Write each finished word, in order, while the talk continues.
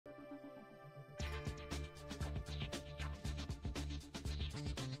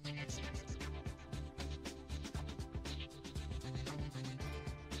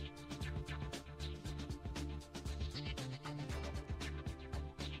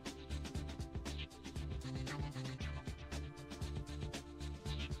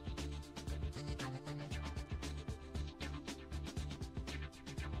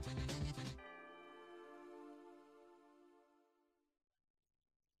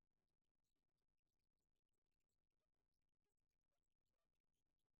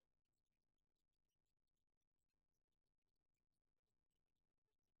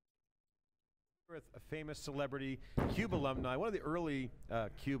With a famous celebrity, CUBE alumni, one of the early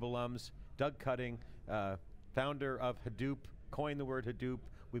CUBE alums, Doug Cutting, founder of Hadoop, coined the word Hadoop.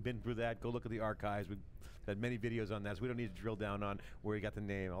 We've been through that, go look at the archives. We've had many videos on that, so we don't need to drill down on where you got the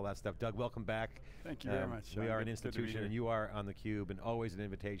name, all that stuff. Doug, welcome back. Thank you very much. We are an institution and you are on theCUBE and always an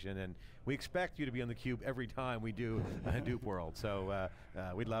invitation, and we expect you to be on theCUBE every time we do a Hadoop World, so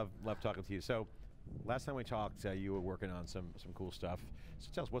we'd love talking to you. So, last time we talked, you were working on some cool stuff. So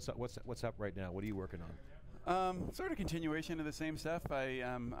tell us, what's up right now? What are you working on? Sort of continuation of the same stuff.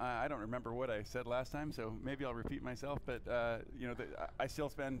 I don't remember what I said last time, so maybe I'll repeat myself. But you know, I still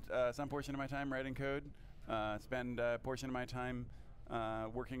spend some portion of my time writing code. Spend a portion of my time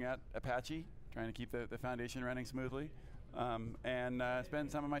working at Apache, trying to keep the foundation running smoothly, and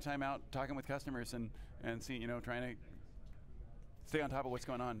spend some of my time out talking with customers and see, trying to stay on top of what's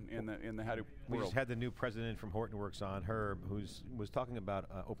going on in the Hadoop world. We just had the new president from Hortonworks on, Herb, who was talking about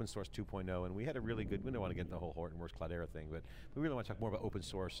open source 2.0, and we had a really good, we don't want to get into the whole Hortonworks Cloudera thing, but we really want to talk more about open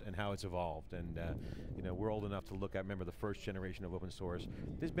source and how it's evolved. And we're old enough to look at, remember the first generation of open source.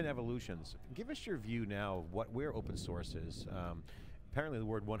 There's been evolutions. Give us your view now of where open source is. Apparently the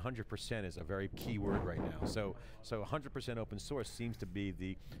word 100% is a very key word right now. So 100% open source seems to be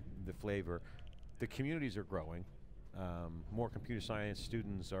the flavor. The communities are growing. More computer science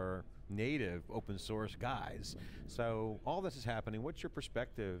students are native open source guys. So all this is happening. What's your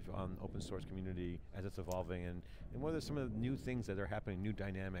perspective on open source community as it's evolving, and what are some of the new things that are happening, new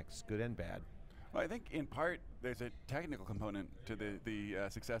dynamics, good and bad? Well, I think in part there's a technical component to the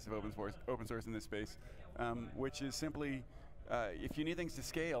success of open source in this space, which is simply if you need things to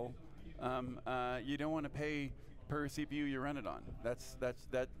scale, you don't want to pay per CPU you run it on. That's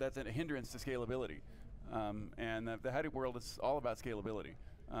a hindrance to scalability. And the Hadoop world is all about scalability.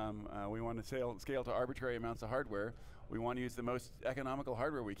 We want to scale to arbitrary amounts of hardware. We want to use the most economical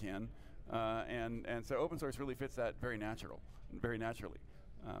hardware we can, and so open source really fits that very naturally.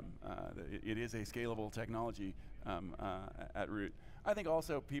 It is a scalable technology at root. I think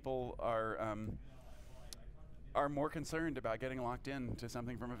also people are more concerned about getting locked in to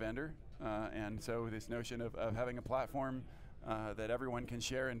something from a vendor, and so this notion of having a platform that everyone can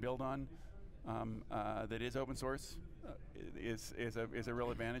share and build on, that is open source, is a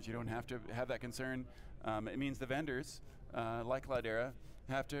real advantage. You don't have to have that concern. It means the vendors, like Cloudera,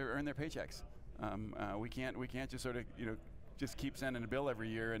 have to earn their paychecks. We can't just sort of just keep sending a bill every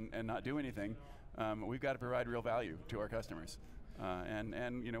year and not do anything. We've got to provide real value to our customers,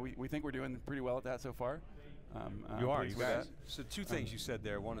 and we think we're doing pretty well at that so far. You are. So two things you said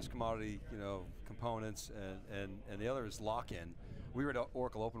there. One is commodity, components, and the other is lock-in. We were at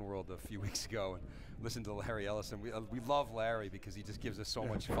Oracle Open World a few weeks ago and listened to Larry Ellison. We love Larry because he just gives us so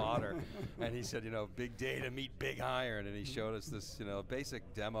much fodder. And he said, big data meet big iron, and he showed us this,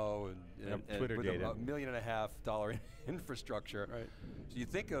 basic demo and Twitter with data. $1.5 million infrastructure. Right. So you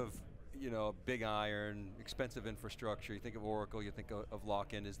think of, big iron, expensive infrastructure. You think of Oracle. You think of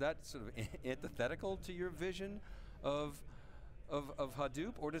lock-in. Is that sort of antithetical to your vision of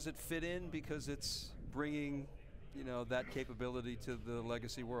Hadoop, or does it fit in because it's bringing that capability to the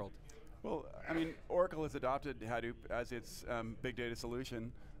legacy world? Well, I mean, Oracle has adopted Hadoop as its big data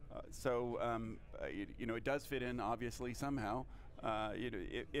solution, so it does fit in obviously somehow.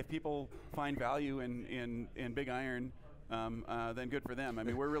 If people find value in big iron, then good for them. I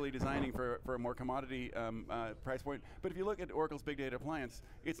mean, we're really designing for a more commodity price point. But if you look at Oracle's big data appliance,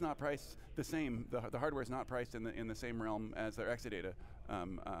 it's not priced the same. The hardware is not priced in the same realm as their Exadata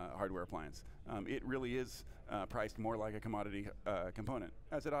hardware appliance. It really is priced more like a commodity component,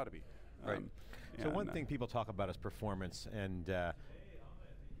 as it ought to be. Right. So one thing people talk about is performance, and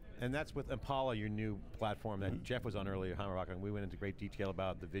that's with Impala, your new platform that Jeff was on earlier, Hammer, and we went into great detail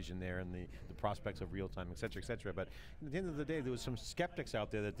about the vision there and the prospects of real time, et cetera, but at the end of the day, there was some skeptics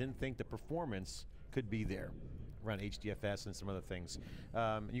out there that didn't think the performance could be there around HDFS and some other things.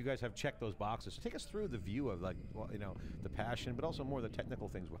 You guys have checked those boxes. So take us through the view of the passion, but also more the technical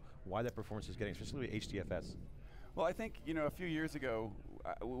things, why that performance is getting, especially HDFS. Well, I think a few years ago,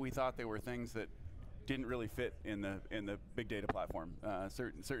 we thought there were things that didn't really fit in the big data platform.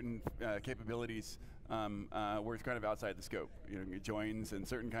 Certain capabilities were kind of outside the scope. Joins and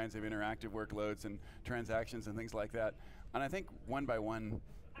certain kinds of interactive workloads and transactions and things like that. And I think one by one,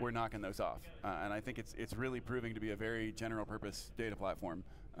 we're knocking those off. And I think it's really proving to be a very general purpose data platform,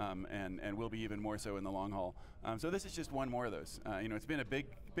 and will be even more so in the long haul. So this is just one more of those. It's been a big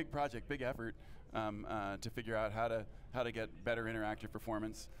project, big effort to figure out how to get better interactive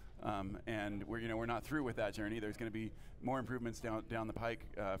performance. And we're not through with that journey. There's going to be more improvements down the pike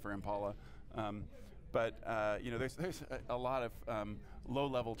for Impala. but you know, there's a lot of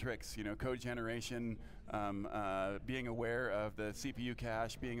low-level tricks. You know, code generation, being aware of the CPU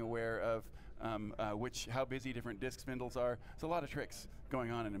cache, being aware of how busy different disk spindles are. There's a lot of tricks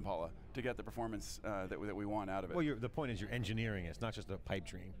going on in Impala to get the performance that we want out of it. Well, the point is you're engineering it. It's not just a pipe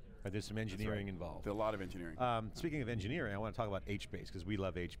dream. There's some engineering involved. There's a lot of engineering. Speaking of engineering, I want to talk about HBase, because we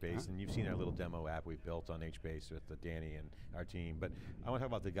love HBase, and you've seen our little demo app we've built on HBase with Danny and our team. But I want to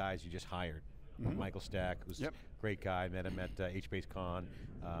talk about the guys you just hired. Michael Stack, who's a great guy, met him at HBase Con,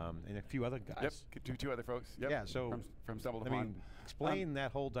 and a few other guys. Yep, two other folks. Yep. Yeah, so from Stumble to I Pond. mean, explain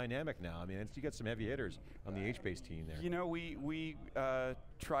that whole dynamic now. I mean, you got some heavy hitters on the HBase team there. You know, we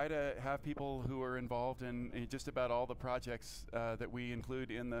try to have people who are involved in just about all the projects that we include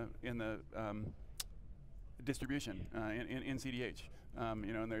in the distribution in CDH.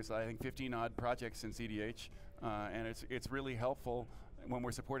 You know, and there's I think 15 odd projects in CDH, and it's really helpful when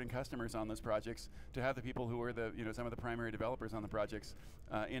we're supporting customers on those projects to have the people who are some of the primary developers on the projects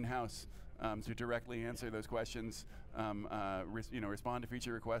in-house to directly answer those questions, respond to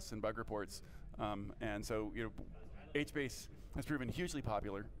feature requests and bug reports, and so HBase has proven hugely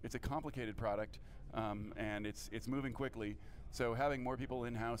popular. It's a complicated product, and it's moving quickly. So having more people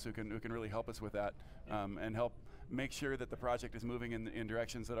in-house who can really help us with that and help make sure that the project is moving in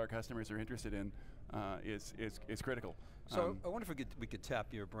directions that our customers are interested in is critical. So I wonder if we could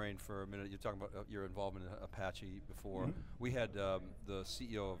tap your brain for a minute. You're talking about your involvement in Apache before. We had the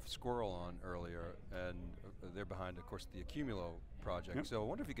CEO of Squirrel on earlier, and they're behind, of course, the Accumulo project. So I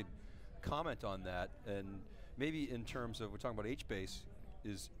wonder if you could comment on that, and maybe in terms of, we're talking about HBase,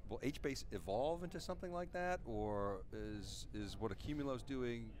 will HBase evolve into something like that, or is what Accumulo's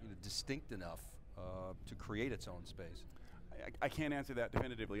doing distinct enough to create its own space? I can't answer that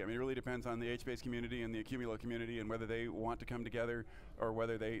definitively. I mean, it really depends on the HBase community and the Accumulo community, and whether they want to come together or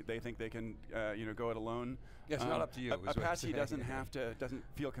whether they think they can go it alone. Yeah, it's not up to you. Apache doesn't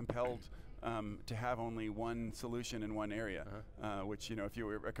feel compelled to have only one solution in one area, which if you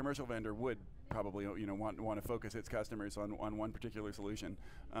were a commercial vendor would probably want to focus its customers on one particular solution.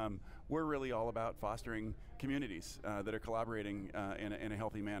 We're really all about fostering communities that are collaborating in a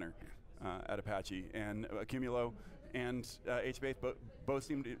healthy manner at Apache, and Accumulo and HBase both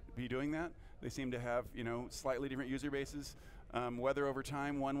seem to be doing that. They seem to have slightly different user bases. Whether over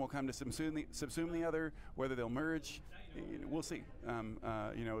time one will come to subsume the other, whether they'll merge, we'll see.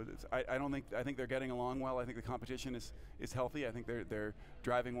 I think they're getting along well. I think the competition is healthy. I think they're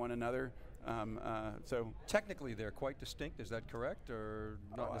driving one another. So technically, they're quite distinct. Is that correct, or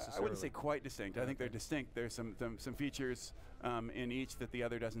not necessarily? I wouldn't say quite distinct. I think they're distinct. There's some features in each that the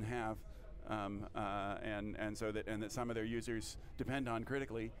other doesn't have, and that some of their users depend on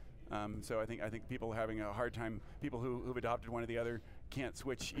critically. So I think people are having a hard time. People who've adopted one or the other can't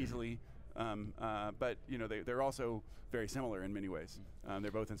switch easily. But they're also very similar in many ways.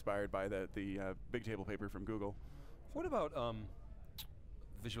 They're both inspired by the big table paper from Google. What about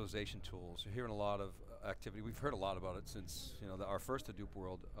visualization tools? You're hearing a lot of activity. We've heard a lot about it since our first Hadoop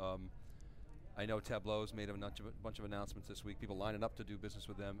World. I know Tableau's made a bunch of announcements this week. People lining up to do business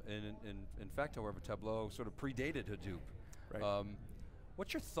with them. And in fact, however, Tableau sort of predated Hadoop. Right.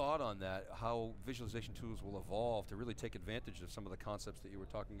 What's your thought on that? How visualization tools will evolve to really take advantage of some of the concepts that you were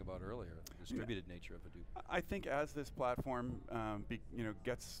talking about earlier, the distributed nature of Hadoop? I think as this platform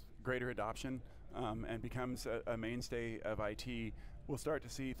gets greater adoption and becomes a mainstay of IT, we'll start to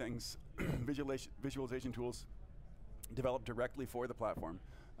see things, visualization tools, developed directly for the platform.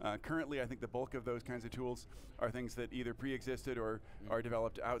 Currently, I think the bulk of those kinds of tools are things that either pre-existed or are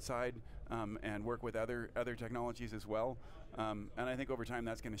developed outside and work with other technologies as well. And I think over time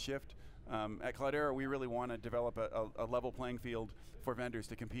that's going to shift. At Cloudera, we really want to develop a level playing field for vendors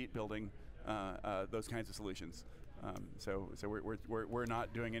to compete building those kinds of solutions. So we're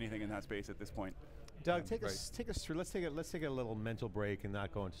not doing anything in that space at this point. Doug, take us through. Let's take a little mental break and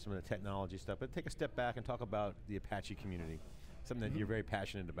not go into some of the technology stuff, but take a step back and talk about the Apache community, something that you're very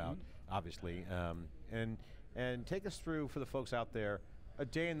passionate about, obviously, and take us through, for the folks out there, a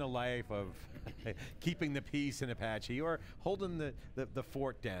day in the life of keeping the peace in Apache or holding the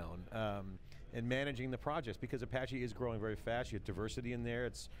fort down and managing the projects, because Apache is growing very fast. You have diversity in there.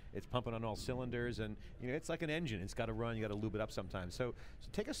 It's pumping on all cylinders, and it's like an engine. It's got to run. You got to lube it up sometimes. So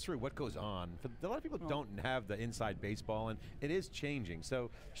take us through what goes on. A lot of people don't have the inside baseball, and it is changing. So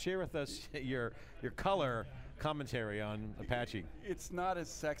share with us your color commentary on Apache. It's not as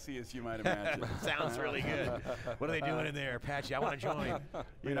sexy as you might imagine. Sounds really good. What are they doing in there, Apache? I want to join.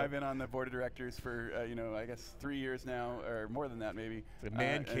 I've been on the board of directors for I guess 3 years now, or more than that maybe. The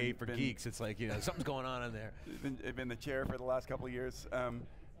man cave for geeks. It's like something's going on in there. I've been the chair for the last couple of years.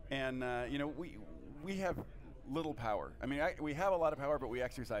 And you know, we have little power. I mean, we have a lot of power, but we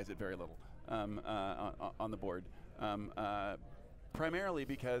exercise it very little on the board. Primarily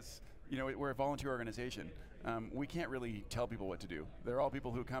because you know we're a volunteer organization. We can't really tell people what to do. They're all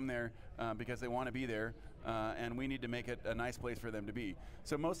people who come there because they want to be there, and we need to make it a nice place for them to be.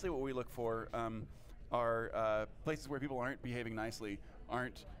 So mostly what we look for are places where people aren't behaving nicely,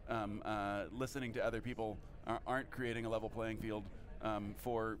 aren't listening to other people, aren't creating a level playing field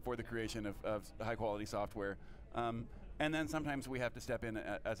for the creation of high quality software. And then sometimes we have to step in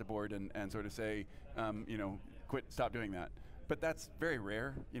as a board and sort of say, you know, stop doing that. But that's very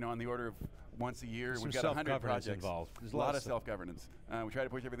rare, you know, on the order of once a year. We've got 100 projects involved. There's a lot of self-governance. We try to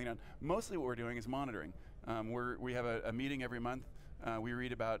push everything down. Mostly what we're doing is monitoring. We have a meeting every month. We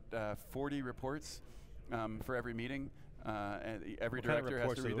read about 40 reports for every meeting. And every director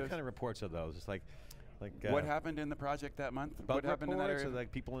has to read those. What kind of reports are those? It's like what happened in the project that month? Bug what happened reports, in that area? or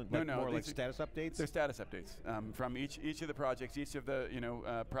like people, No, more like status updates? They're status updates from each of the projects. Each of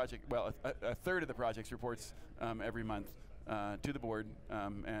the project. Well, a third of the projects reports every month to the board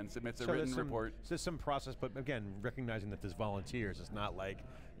and submits a written report. So there's some process, but again, recognizing that there's volunteers, it's not like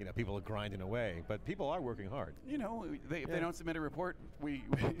people are grinding away, but people are working hard. You know, if they don't submit a report, we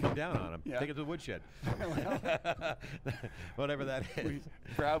come down on them. Yeah. Take it to the woodshed. Whatever that is.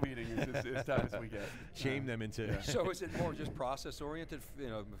 Browbeating is as tough as we get. Shame them into. Yeah. So is it more just process oriented,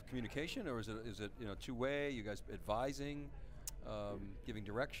 communication, or is it two-way? You guys advising? Giving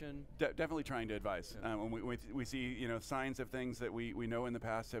direction? Definitely trying to advise. Yeah. When we see signs of things that we know in the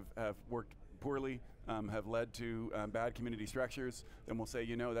past have worked poorly, have led to bad community structures, then we'll say,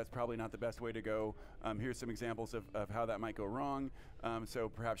 that's probably not the best way to go. Here's some examples of how that might go wrong. So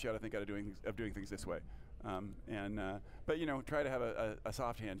perhaps you ought to think of doing things this way. But try to have a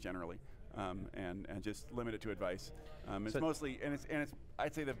soft hand generally, and just limit it to advice. It's mostly, and it's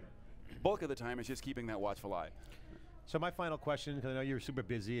I'd say the bulk of the time is just keeping that watchful eye. So my final question, because I know you're super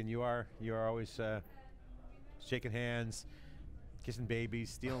busy and you are always shaking hands, kissing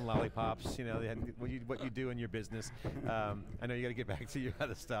babies, stealing lollipops, what you do in your business. I know you got to get back to your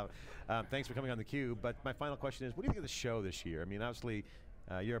other stuff. Thanks for coming on theCUBE, but my final question is, what do you think of the show this year? I mean, obviously,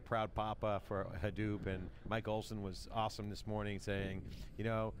 you're a proud papa for Hadoop, and Mike Olson was awesome this morning saying,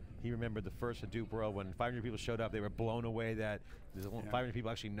 he remembered the first Hadoop World when 500 people showed up, they were blown away that 500 people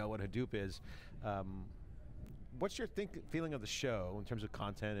actually know what Hadoop is. What's your feeling of the show in terms of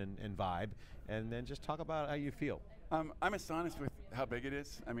content and vibe, and then just talk about how you feel? I'm astonished with how big it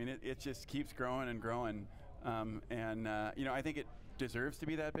is. I mean, it just keeps growing and growing, I think it deserves to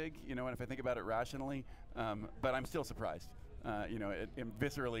be that big. And if I think about it rationally, but I'm still surprised.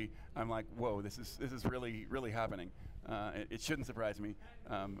 Viscerally, I'm like, whoa, this is really really happening. It shouldn't surprise me,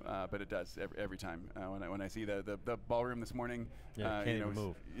 but it does every time. When I see the ballroom this morning, can't even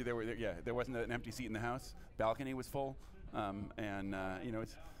move. There wasn't an empty seat in the house. Balcony was full, that's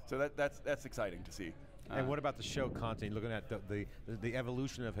exciting to see. And what about the show content? Looking at the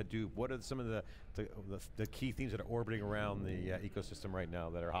evolution of Hadoop, what are some of the key themes that are orbiting around the ecosystem right now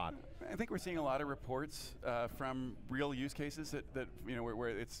that are hot? I think we're seeing a lot of reports from real use cases that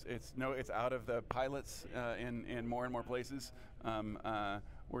where it's out of the pilots in more and more places.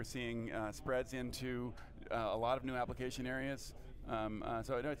 We're seeing spreads into a lot of new application areas.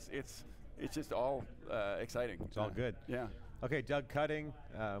 So I know it's just all exciting. It's all good. Yeah. Okay, Doug Cutting,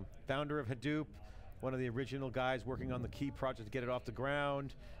 founder of Hadoop, one of the original guys working on the key project to get it off the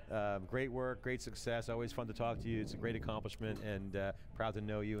ground. Great work, great success, always fun to talk to you. It's a great accomplishment, and proud to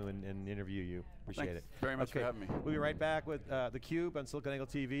know you and interview you. Appreciate Thanks it. very much for having me. We'll be right back with theCUBE on SiliconAngle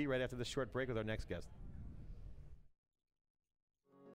TV right after this short break with our next guest.